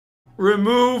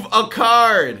Remove a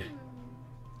card.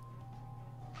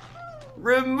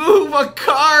 Remove a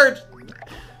card.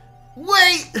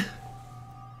 Wait.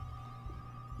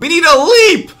 We need a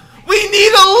leap. We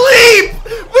need a leap.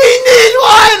 We need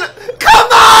one.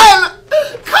 Come on.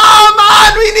 Come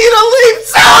on. We need a leap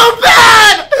so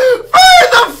bad. For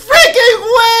the freaking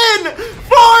win.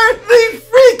 For the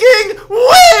freaking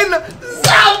win.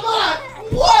 Zama.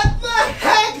 What the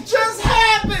heck just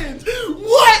happened?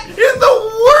 What in the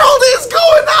world is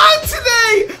going on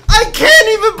today? I can't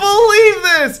even believe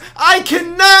this. I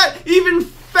cannot even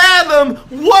fathom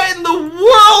what in the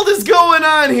world is going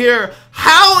on here.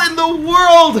 How in the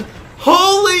world?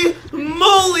 Holy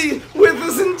moly, with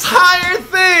this entire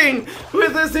thing,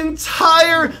 with this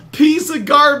entire piece of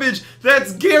garbage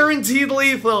that's guaranteed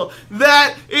lethal,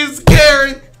 that is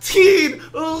guaranteed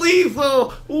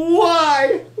lethal.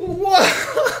 Why?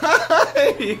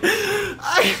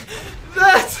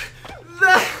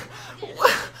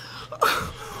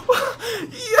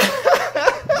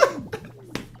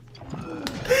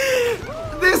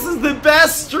 This is the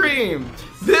best stream.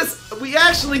 We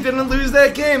actually didn't lose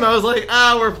that game. I was like,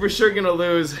 we're for sure gonna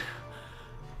lose.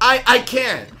 I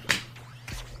can't.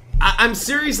 I'm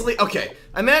seriously, okay,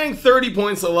 I'm adding 30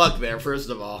 points of luck there, first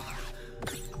of all.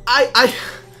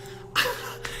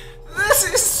 This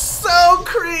is so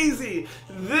crazy.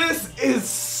 This is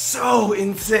so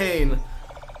insane.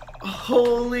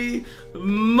 Holy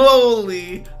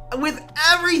moly. With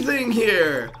everything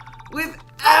here. With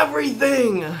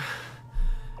everything.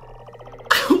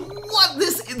 What?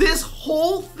 This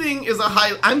whole thing is a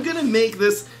highlight. I'm gonna make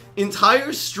this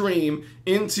entire stream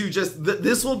into just,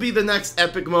 this will be the next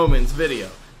epic moments video.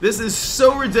 This is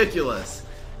so ridiculous.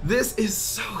 This is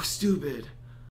so stupid.